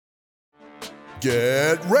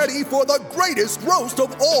Get ready for the greatest roast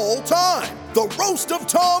of all time, the Roast of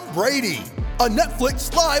Tom Brady, a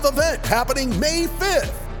Netflix live event happening May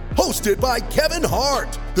 5th. Hosted by Kevin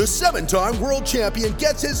Hart, the 7-time world champion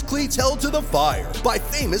gets his cleats held to the fire by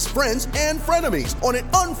famous friends and frenemies on an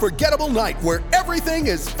unforgettable night where everything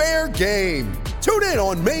is fair game. Tune in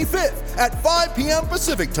on May 5th at 5 p.m.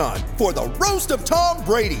 Pacific time for the Roast of Tom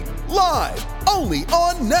Brady, live only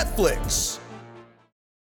on Netflix.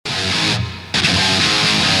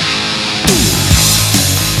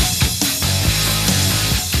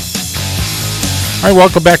 All right,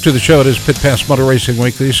 welcome back to the show. It is Pit Pass Motor Racing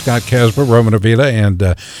Weekly. Scott Casper, Roman Avila,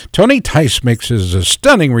 and Tony Tice makes his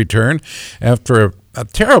stunning return after a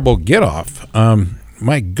terrible get-off.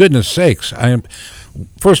 My goodness sakes.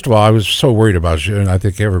 First of all, I was so worried about you, and I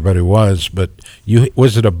think everybody was, but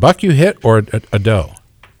was it a buck you hit or a doe?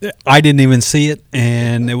 I didn't even see it,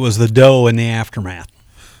 and it was the doe in the aftermath.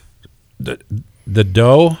 The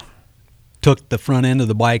doe? Took the front end of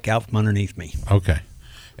the bike out from underneath me. Okay.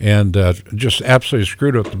 And just absolutely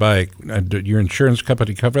screwed up the bike. Did your insurance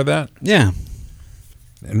company cover that? Yeah.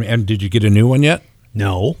 And did you get a new one yet?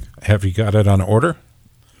 No. Have you got it on order?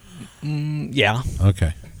 Yeah.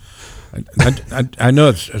 Okay. I know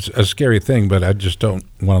it's a scary thing, but I just don't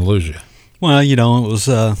want to lose you. Well, you know, it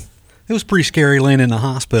was pretty scary laying in the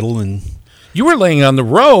hospital, and you were laying on the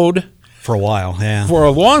road for a while. Yeah. For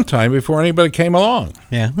a long time before anybody came along.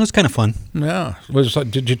 Yeah, it was kind of fun. Yeah.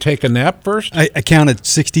 Did you take a nap first? I counted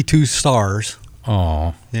 62 stars.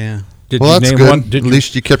 Oh. Yeah. Well, that's good. At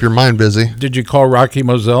least you kept your mind busy. Did you call Rocky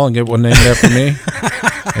Moselle and get one named after me?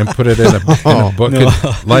 And put it in a book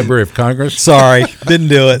at Library of Congress? Sorry, didn't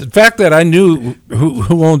do it. The fact that I knew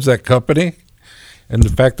who owns that company, and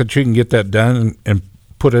the fact that you can get that done and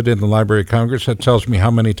put it in the Library of Congress, that tells me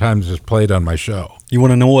how many times it's played on my show. You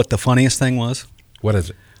want to know what the funniest thing was? What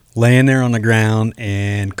is it? Laying there on the ground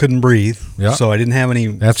and couldn't breathe. Yeah. So I didn't have any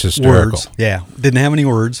That's hysterical. words. Yeah, didn't have any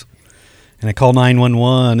words. And I called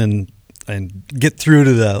 911 and get through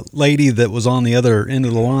to the lady that was on the other end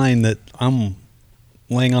of the line that I'm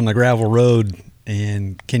laying on the gravel road,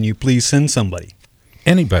 and can you please send somebody?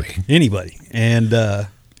 Anybody. And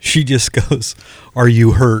she just goes, "Are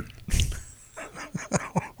you hurt?"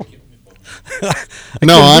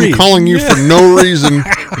 No, I'm calling you for no reason,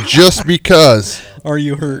 just because. Are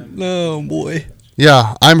you hurt? No, boy.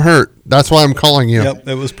 Yeah, I'm hurt. That's why I'm calling you. Yep,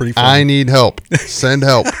 that was pretty funny. I need help. Send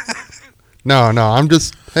help. No, I'm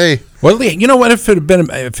just, hey. Well, you know what? If it had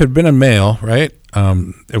been a male, right?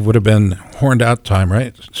 It would have been horned out time,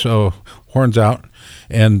 right? So horns out,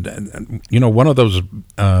 and one of those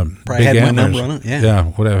probably big had antlers, my number on it.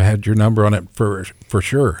 Yeah, would have had your number on it for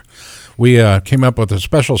sure. We came up with a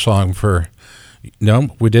special song for. No,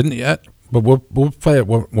 we didn't yet, but we'll play it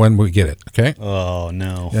when we get it. Okay? Oh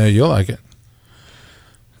no. Yeah, you'll like it.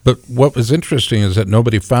 But what was interesting is that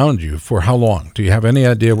nobody found you for how long? Do you have any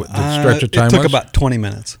idea what the stretch of time was? It took about 20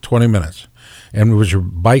 minutes. 20 minutes. And was your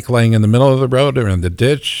bike laying in the middle of the road or in the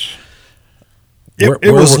ditch?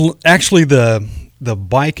 Actually the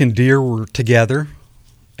bike and deer were together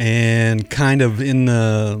and kind of in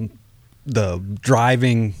the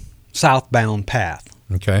driving southbound path.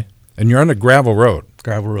 Okay. And you're on a gravel road.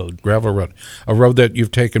 Gravel road. A road that you've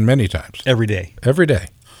taken many times. Every day.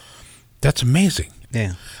 That's amazing.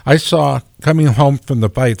 Yeah. I saw coming home from the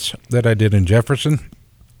fights that I did in Jefferson.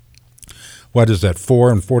 What is that,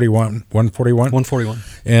 141? 141.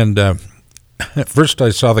 And at first I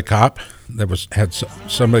saw the cop that had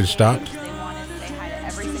somebody stopped.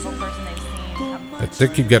 I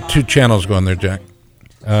think you've got two channels going there, Jack.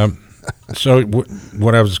 So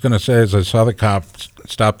what I was going to say is I saw the cop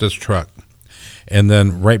stop this truck, and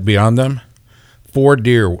then right beyond them, 4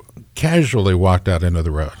 deer casually walked out into the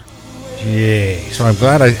road. Yeah. So I'm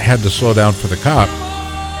glad I had to slow down for the cop.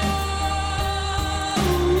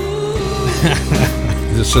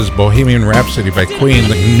 This is Bohemian Rhapsody by Queen.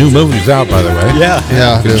 The new movie's out, by the way.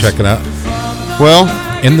 Yeah. You can check it out. Well,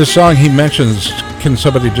 in the song he mentions, "Can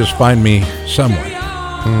somebody just find me someone?"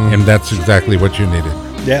 And that's exactly what you needed.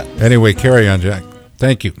 Yeah. Anyway, carry on, Jack.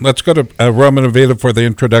 Thank you. Let's go to Roman Avila for the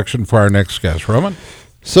introduction for our next guest. Roman?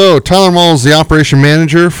 So, Tyler Mull is the operation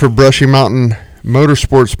manager for Brushy Mountain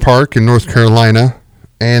Motorsports Park in North Carolina,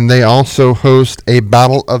 and they also host a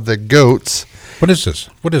Battle of the Goats. What is this?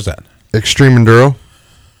 What is that? Extreme Enduro.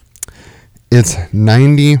 It's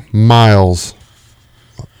 90 miles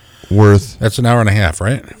worth. That's an hour and a half,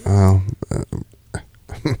 right?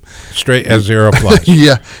 Straight as zero plus.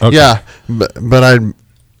 Yeah, okay. Yeah. But I'm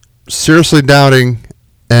seriously doubting.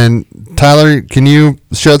 And Tyler, can you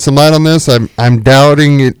shed some light on this? I'm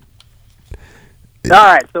doubting it. All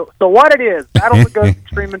right. So what it is? Battle of the Goats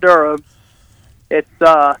Extreme Enduro It's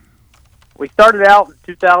we started out in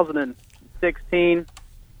 2016,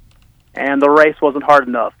 and the race wasn't hard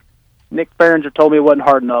enough. Nick Farringer told me it wasn't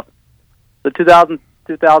hard enough. So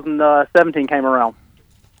 2017 came around.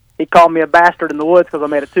 He called me a bastard in the woods because I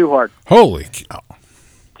made it too hard. Holy cow.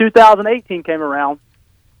 2018 came around.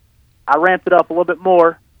 I ramped it up a little bit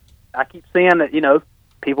more. I keep seeing that,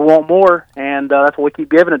 people want more, and that's why we keep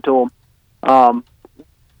giving it to them.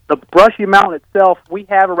 The Brushy Mountain itself, we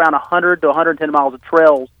have around 100 to 110 miles of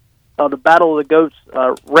trails. The Battle of the Goats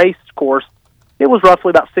race course, it was roughly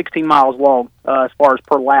about 16 miles long as far as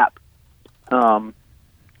per lap.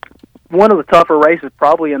 One of the tougher races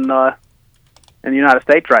probably in the United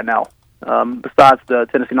States right now, besides the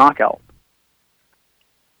Tennessee Knockout.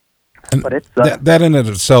 And but it's that in and of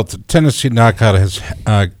itself, the Tennessee Knockout has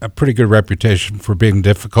a pretty good reputation for being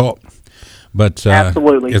difficult, but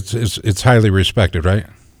absolutely, it's highly respected, right?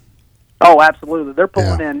 Oh, absolutely. They're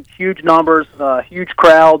pulling in huge numbers, huge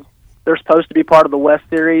crowds. They're supposed to be part of the West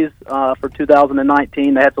Series for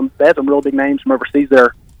 2019. They had some real big names from overseas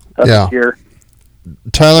there this year.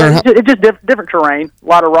 Tyler, it's just different terrain. A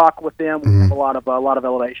lot of rock with them. We have a lot of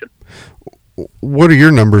elevation. What are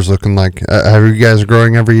your numbers looking like? Are you guys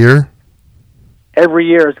growing every year? Every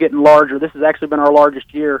year is getting larger. This has actually been our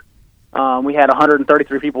largest year. We had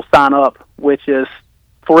 133 people sign up, which is,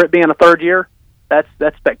 for it being a third year, that's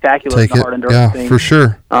spectacular. Take in the it, hard endurance scene. for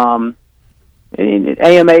sure. And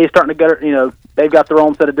AMA is starting to get, they've got their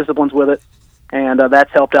own set of disciplines with it, and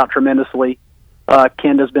that's helped out tremendously.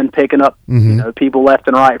 Kenda's been picking up, people left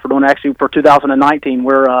and right for doing. Actually, for 2019,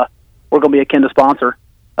 we're going to be a Kenda sponsor,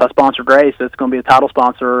 a sponsored race. It's going to be a title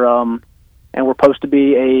sponsor, and we're supposed to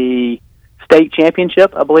be a state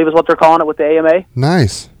championship, I believe is what they're calling it with the AMA.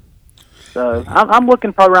 Nice. So I'm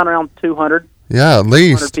looking probably around 200. Yeah, at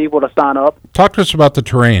least 200 people to sign up. Talk to us about the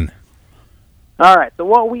terrain. All right. So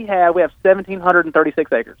what we have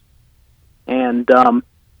 1,736 acres, and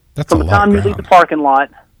That's from a the lot time of you leave the ground. parking lot,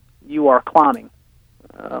 you are climbing.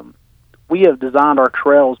 We have designed our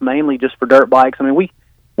trails mainly just for dirt bikes. I mean, we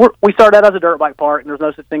started out as a dirt bike park, and there's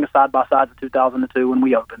no such thing as side-by-sides in 2002 when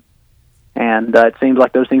we opened. And it seems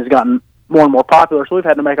like those things have gotten more and more popular, so we've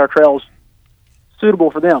had to make our trails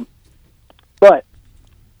suitable for them. But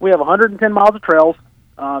we have 110 miles of trails.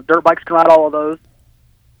 Dirt bikes can ride all of those.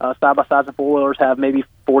 Side-by-sides and four-wheelers have maybe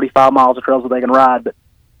 45 miles of trails that they can ride. But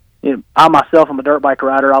I myself am a dirt bike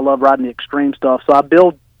rider. I love riding the extreme stuff, so I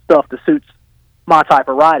build stuff that suits my type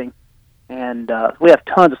of riding. And we have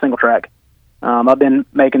tons of single track. I've been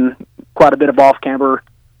making quite a bit of off-camber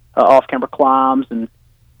climbs and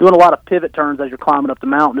doing a lot of pivot turns as you're climbing up the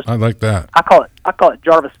mountain. I like that. I call it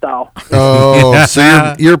Jarvis style. Oh,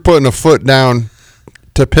 so you're putting a foot down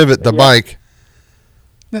to pivot the bike.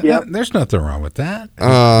 Yep. There's nothing wrong with that.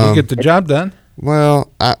 Um, You get the job done.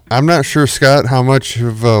 Well, I'm not sure, Scott, how much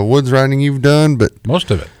of woods riding you've done, but Most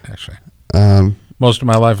of it, actually. most of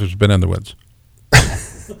my life has been in the woods.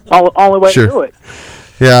 Only way Sure. to do it.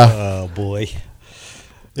 yeah. Oh boy!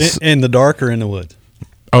 In the dark or in the woods?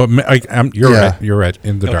 Oh, you're Yeah. right. You're right.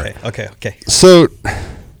 In the dark. Okay. So,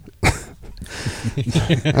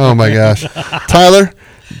 oh my gosh, Tyler,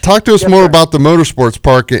 talk to us more about the motorsports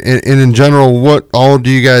park and in general. What all do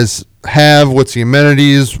you guys have? What's the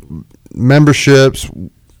amenities, memberships?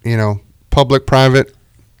 Public, private.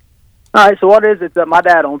 All right, so what it is, it's my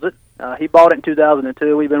dad owns it. He bought it in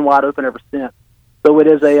 2002. We've been wide open ever since. So it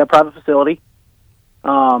is a private facility.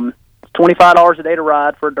 It's $25 a day to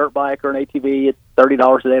ride for a dirt bike or an ATV. It's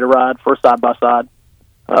 $30 a day to ride for a side-by-side.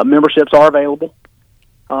 Memberships are available.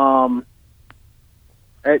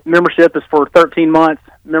 Membership is for 13 months.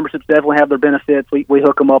 Memberships definitely have their benefits. We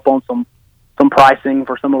hook them up on some pricing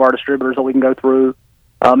for some of our distributors that we can go through.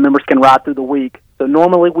 Members can ride through the week. So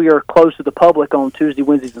normally we are closed to the public on Tuesday,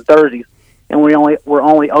 Wednesdays, and Thursdays, and we're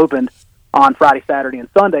only opened on Friday, Saturday, and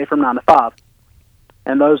Sunday from 9 to 5.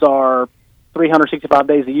 And those are 365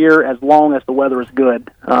 days a year as long as the weather is good.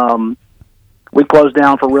 We close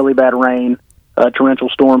down for really bad rain, torrential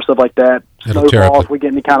storms, stuff like that. It'll tear Snowfall, up if we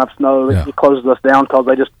get any kind of snow, Yeah. it closes us down because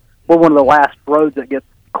we're one of the last roads that gets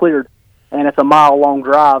cleared, and it's a mile-long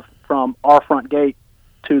drive from our front gate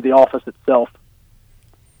to the office itself.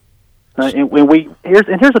 And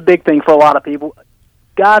here's a big thing for a lot of people.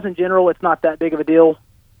 Guys in general, it's not that big of a deal.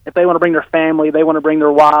 If they want to bring their family, they want to bring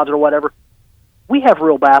their wives or whatever, we have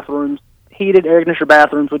real bathrooms, heated air conditioner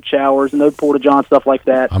bathrooms with showers and no porta-john, stuff like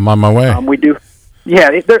that. I'm on my way. We do.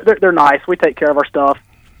 Yeah, they're nice. We take care of our stuff.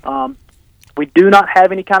 We do not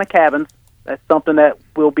have any kind of cabins. That's something that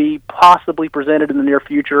will be possibly presented in the near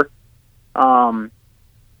future. Camping's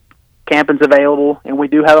available, and we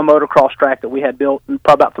do have a motocross track that we had built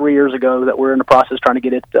probably about 3 years ago that we're in the process trying to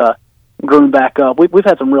get it groomed back up. We've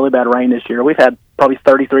had some really bad rain this year. We've had probably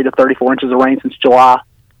 33 to 34 inches of rain since July.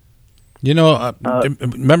 You know,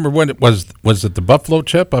 remember when it was it the Buffalo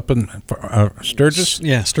Chip up in Sturgis?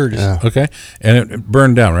 Yeah, Sturgis. Yeah. Okay, and it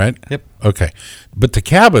burned down, right? Yep. Okay, but the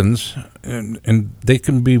cabins, and they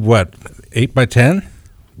can be what, 8 by 10?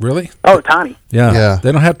 Really? Oh, tiny. Yeah. Yeah.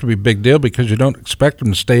 They don't have to be a big deal because you don't expect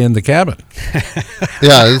them to stay in the cabin.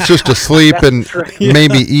 Yeah, it's just to sleep and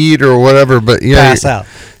maybe eat or whatever. But yeah, Pass out.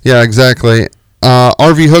 Yeah, exactly.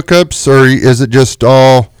 RV hookups, or is it just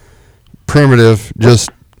all primitive? Just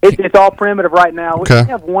It's all primitive right now. Okay. We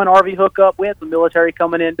have one RV hookup. We had some military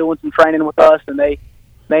coming in doing some training with us, and they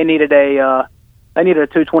needed a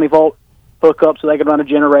 220 volt hookup so they could run a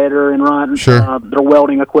generator and run Sure. their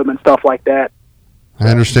welding equipment, stuff like that. I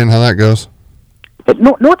understand how that goes. But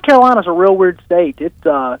North Carolina's a real weird state.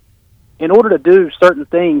 It's in order to do certain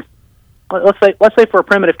things. Let's say for a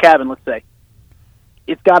primitive cabin, let's say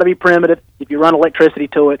it's got to be primitive. If you run electricity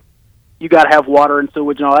to it, you got to have water and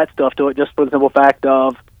sewage and all that stuff to it, just for the simple fact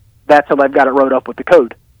of that's how they've got it wrote up with the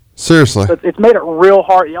code. Seriously. So it's made it real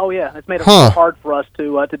hard. Oh yeah, it's made it real hard for us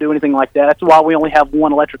to do anything like that. That's why we only have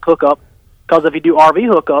one electric hookup. Because if you do RV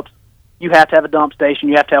hookups, you have to have a dump station.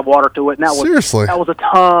 You have to have water to it. And Seriously? that was a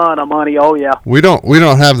ton of money. Oh yeah. We don't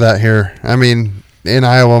have that here. I mean, in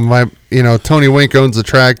Iowa, Tony Wink owns a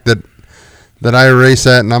track that I race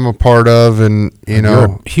at and I'm a part of, and You're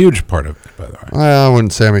a huge part of it, by the way. I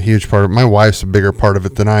wouldn't say I'm a huge part of it. My wife's a bigger part of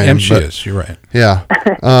it than I am. And she is. You're right. Yeah.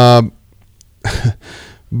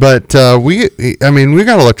 But we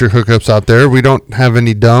got electric hookups out there. We don't have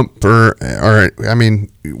any dump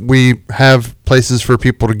we have places for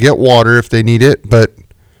people to get water if they need it. But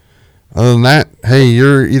other than that, hey,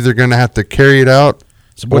 you're either going to have to carry it out.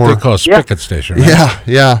 It's what they call a spigot station, right?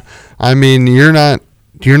 Yeah. I mean, you're not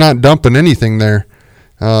dumping anything there.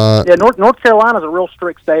 Yeah, North Carolina's a real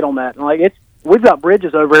strict state on that. Like we've got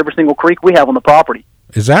bridges over every single creek we have on the property.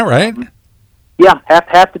 Is that right? Yeah,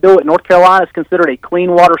 have to do it. North Carolina is considered a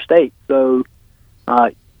clean water state, so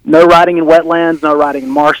no riding in wetlands, no riding in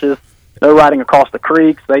marshes, no riding across the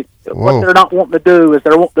creeks. What they're not wanting to do is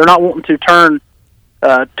they're not wanting to turn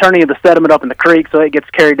any of the sediment up in the creek so it gets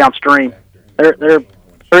carried downstream. They're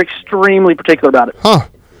extremely particular about it. Huh?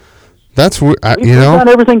 That's We've done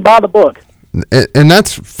everything by the book, and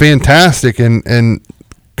that's fantastic. And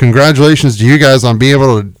congratulations to you guys on being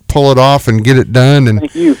able to pull it off and get it done. And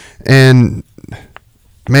thank you. And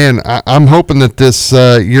man, I'm hoping that this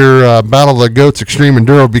your Battle of the Goats Extreme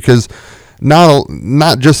Enduro, because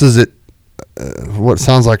not just is it what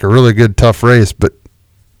sounds like a really good tough race, but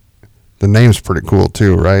the name's pretty cool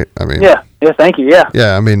too, right? I mean, yeah, thank you,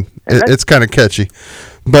 yeah. I mean, it's kind of catchy,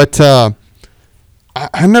 but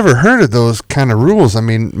I never heard of those kind of rules. I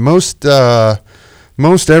mean, most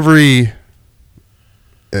every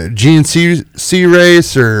GNC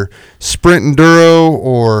race or sprint enduro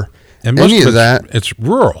or any of that, it's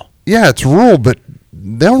rural. Yeah, it's rural, but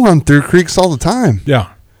they'll run through creeks all the time.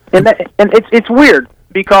 Yeah, and it's weird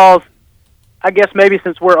because I guess maybe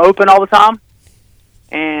since we're open all the time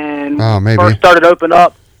and first started open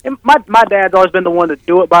up, and my dad's always been the one to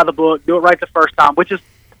do it by the book, do it right the first time, which is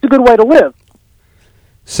a good way to live.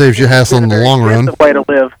 Saves you hassle in the long run. It's a way to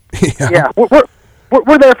live. Yeah, we're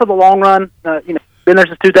there for the long run. Been there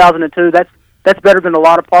since 2002. That's better than a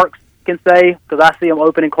lot of parks can say, because I see them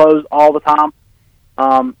open and close all the time.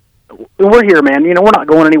 We're here, man. We're not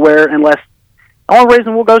going anywhere unless the only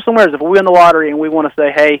reason we'll go somewhere is if we win the lottery and we want to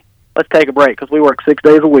say, hey, let's take a break, because we work 6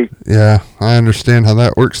 days a week. Yeah, I understand how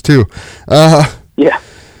that works too. Yeah.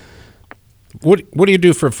 What do you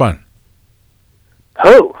do for fun?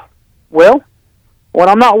 Oh, well, when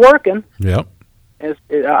I'm not working, Yep.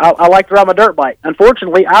 I like to ride my dirt bike.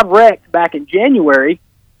 Unfortunately, I wrecked back in January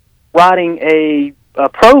riding a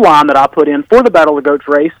pro line that I put in for the Battle of the Goats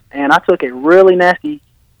race, and I took a really nasty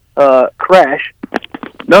crash.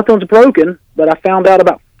 Nothing's broken, but I found out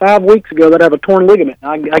about 5 weeks ago that I have a torn ligament.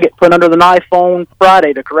 I get put under the knife on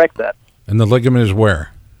Friday to correct that. And the ligament is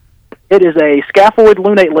where? It is a scaphoid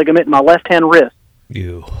lunate ligament in my left-hand wrist.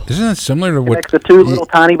 Isn't that similar to what? Connects the two little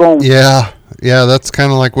tiny bones. Yeah, that's kind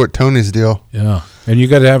of like what Tony's deal. Yeah, and you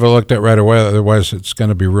got to have it looked at right away, otherwise it's going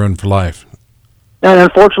to be ruined for life. And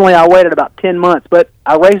unfortunately, I waited about 10 months, but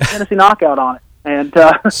I raced Tennessee Knockout on it. And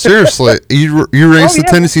seriously, you raced the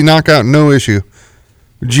Tennessee Knockout, no issue.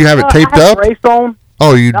 Did you have it taped up? Brace on.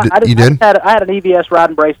 Oh, you did. I had an EVS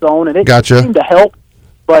riding brace on, and it Gotcha. seemed to help.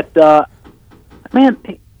 But man,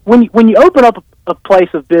 when you open up a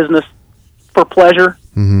place of business for pleasure,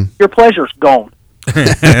 your pleasure's gone.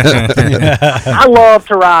 I love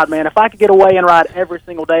to ride, man. If I could get away and ride every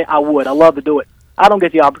single day, I would. I love to do it. I don't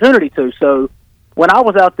get the opportunity to, so when I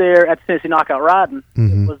was out there at the Tennessee Knockout riding,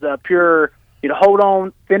 it was pure, hold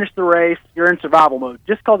on, finish the race, you're in survival mode.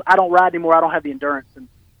 Just because I don't ride anymore, I don't have the endurance. And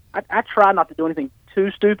I try not to do anything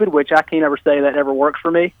too stupid, which I can't ever say that ever works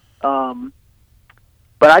for me.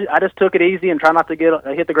 But I just took it easy and try not to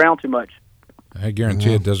hit the ground too much. I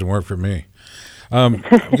guarantee it doesn't work for me. I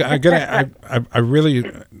really,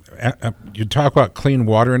 you talk about Clean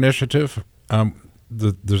Water Initiative.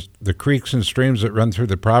 The creeks and streams that run through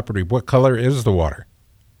the property, what color is the water?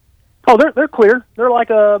 Oh, they're clear. They're like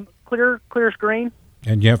a clear screen.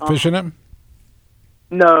 And you have fish in them?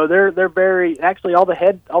 No, they're very, actually all the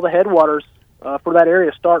headwaters for that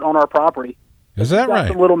area start on our property. Is that right?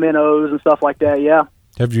 Some little minnows and stuff like that. Yeah.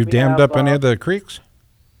 Have you dammed up any of the creeks?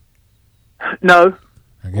 No.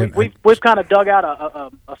 Again, we've kind of dug out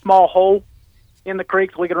a small hole in the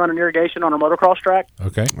creek so we can run an irrigation on our motocross track.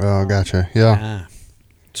 Okay. Oh, gotcha. Yeah.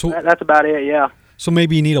 So that's about it. Yeah. So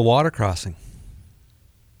maybe you need a water crossing.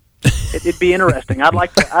 It'd be interesting. I'd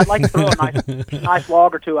like to throw a nice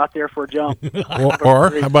log or two out there for a jump. Or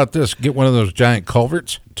how about this? Get one of those giant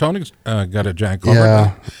culverts. Tony's got a giant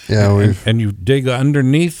culvert. Yeah. And you dig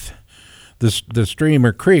underneath the stream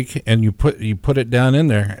or creek, and you put it down in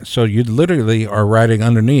there, so you literally are riding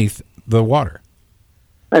underneath the water.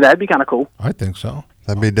 Hey, that'd be kind of cool. I think so.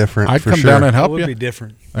 That'd be different. I'd for come sure. down and help That would you. be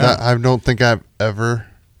different. Yeah. I don't think I've ever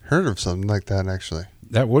heard of something like that, actually.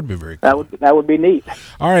 That would be very cool. That would be neat.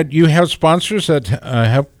 All right, you have sponsors that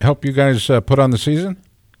help you guys put on the season?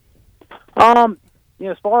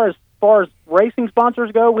 As far as racing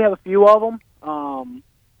sponsors go, we have a few of them.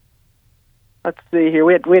 Let's see here.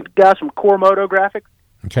 We had guys from Core Moto Graphics.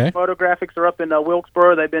 Okay. Moto Graphics are up in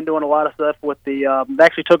Wilkesboro. They've been doing a lot of stuff with the. They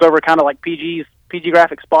actually took over kind of like PG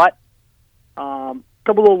Graphics spot. A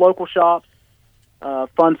couple little local shops.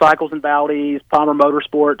 Fun Cycles and Valdez, Palmer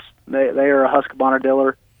Motorsports. They are a Husqvarna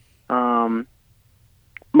dealer. My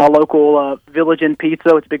local Village Inn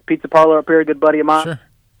Pizza. It's a big pizza parlor up here. A good buddy of mine.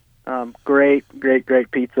 Sure. Great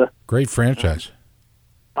pizza. Great franchise.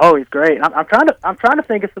 Oh, he's great. I'm trying to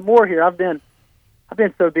think of some more here. I've been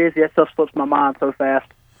so busy that stuff slips my mind so fast.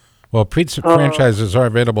 Well, pizza franchises are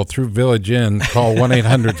available through Village Inn. Call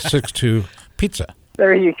 1-800-62-PIZZA.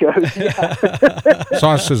 There you go. Yeah.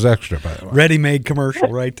 Sauce is extra, by the way. Ready-made commercial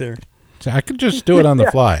right there. So I could just do it on the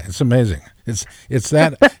fly. It's amazing. It's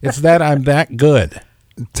that I'm that good.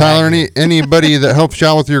 Tyler, anybody that helps you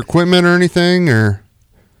out with your equipment or anything, or?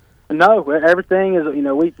 No, everything is,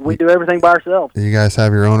 we do everything by ourselves. You guys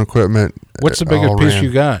have your own equipment. What's the biggest piece you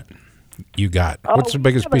got? What's the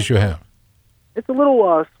biggest piece you have? It's a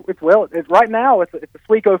little, it's right now, it's a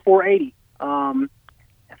Sweco 480.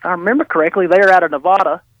 If I remember correctly, they're out of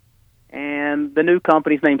Nevada, and the new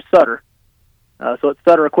company's named Sutter. So it's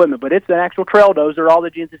Sutter Equipment, but it's an actual trail dozer. All the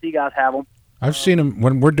GNCC guys have them. I've seen them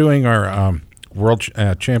when we're doing our world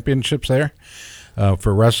championships there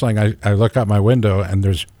for wrestling. I look out my window, and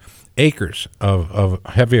there's acres of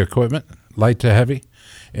heavy equipment, light to heavy,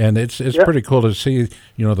 and it's pretty cool to see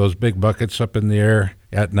those big buckets up in the air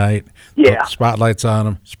at night. Yeah, spotlights on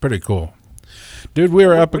them. It's pretty cool, dude. We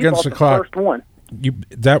were up against the clock. First one.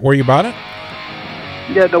 That where you bought it?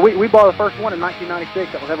 Yeah, we bought the first one in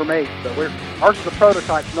 1996 that was ever made. So ours is a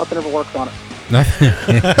prototype. Nothing ever works on it.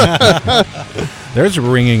 There's a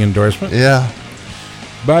ringing endorsement. Yeah.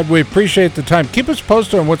 Bud, we appreciate the time. Keep us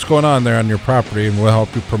posted on what's going on there on your property, and we'll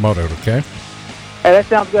help you promote it, okay? Hey, that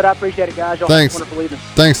sounds good. I appreciate it, guys. Y'all Thanks. have a wonderful evening.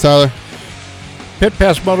 Thanks, Tyler. Pit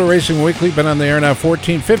Pass Motor Racing Weekly, been on the air now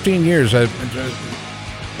 15 years. What's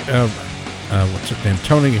his name?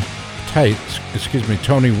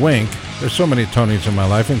 Tony Wink. There's so many Tonys in my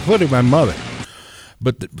life, including my mother.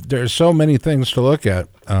 But there's so many things to look at,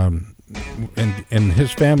 and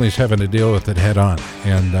his family's having to deal with it head on.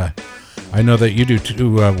 And I know that you do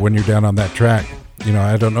too when you're down on that track.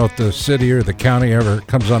 I don't know if the city or the county ever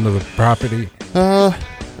comes onto the property.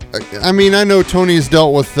 I mean, I know Tony's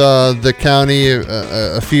dealt with the county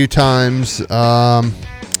a few times.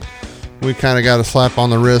 We kind of got a slap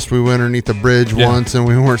on the wrist. We went underneath the bridge once, and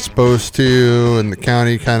we weren't supposed to, and the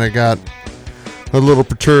county kind of got a little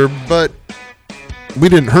perturbed. But we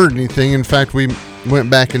didn't hurt anything. In fact, we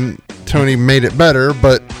went back and Tony made it better.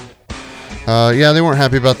 But they weren't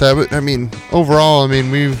happy about that. But I mean, overall,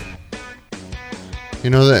 we've.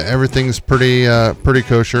 That everything's pretty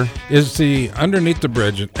kosher. Is the underneath the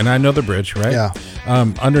bridge, and I know the bridge, right? Yeah.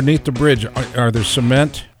 Underneath the bridge, are there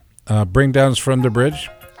cement bring downs from the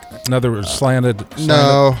bridge? In other words, slanted?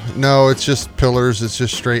 No, it's just pillars. It's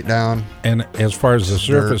just straight down. And as far as the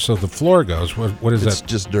surface of the floor goes, what is that? It's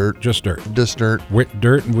just dirt. Just dirt. Just dirt.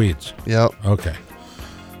 Dirt and weeds. Yep. Okay.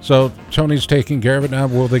 So Tony's taking care of it now.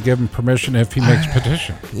 Will they give him permission if he makes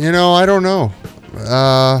petition? I don't know.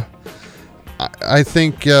 I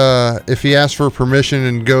think if he asks for permission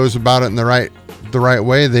and goes about it in the right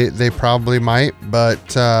way, they probably might.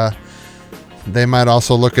 But they might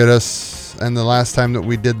also look at us and the last time that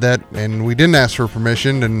we did that and we didn't ask for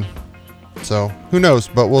permission, and so who knows?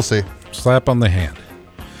 But we'll see. Slap on the hand.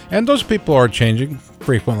 And those people are changing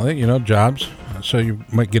frequently, jobs. So you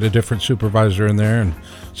might get a different supervisor in there, and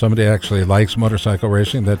somebody actually likes motorcycle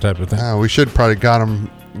racing, that type of thing. We should probably got him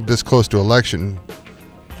this close to election.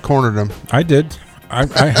 Cornered him. I did. I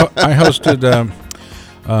hosted.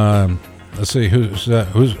 Let's see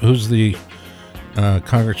who's the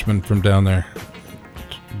congressman from down there.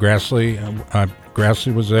 Grassley.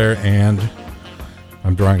 Grassley was there, and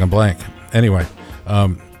I'm drawing a blank. Anyway,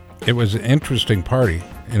 it was an interesting party,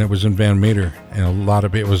 and it was in Van Meter, and a lot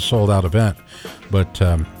of it was a sold out event. But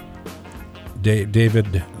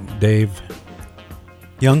David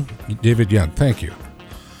Young, thank you.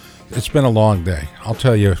 It's been a long day. I'll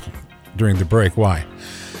tell you during the break why.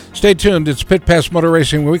 Stay tuned. It's Pit Pass Motor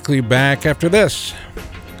Racing Weekly, back after this.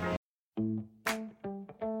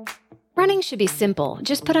 Running should be simple.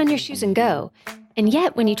 Just put on your shoes and go. And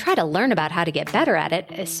yet, when you try to learn about how to get better at it,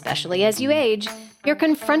 especially as you age, you're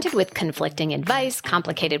confronted with conflicting advice,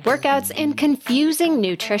 complicated workouts, and confusing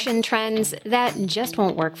nutrition trends that just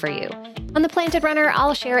won't work for you. On The Planted Runner,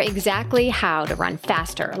 I'll share exactly how to run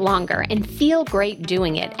faster, longer, and feel great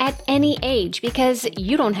doing it at any age, because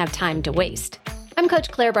you don't have time to waste. I'm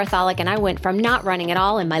Coach Claire Bartholic, and I went from not running at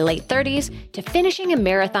all in my late 30s to finishing a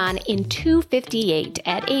marathon in 2:58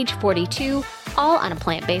 at age 42, all on a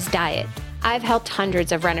plant-based diet. I've helped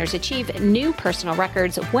hundreds of runners achieve new personal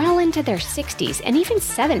records well into their 60s and even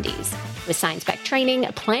 70s with science-backed training,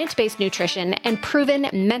 plant-based nutrition, and proven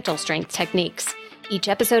mental strength techniques. Each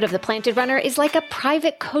episode of The Planted Runner is like a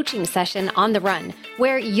private coaching session on the run,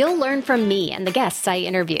 where you'll learn from me and the guests I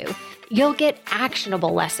interview. You'll get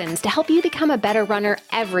actionable lessons to help you become a better runner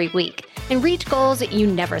every week and reach goals you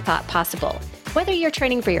never thought possible. Whether you're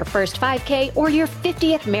training for your first 5K or your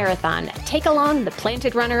 50th marathon, take along The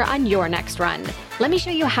Planted Runner on your next run. Let me show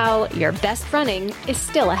you how your best running is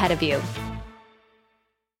still ahead of you.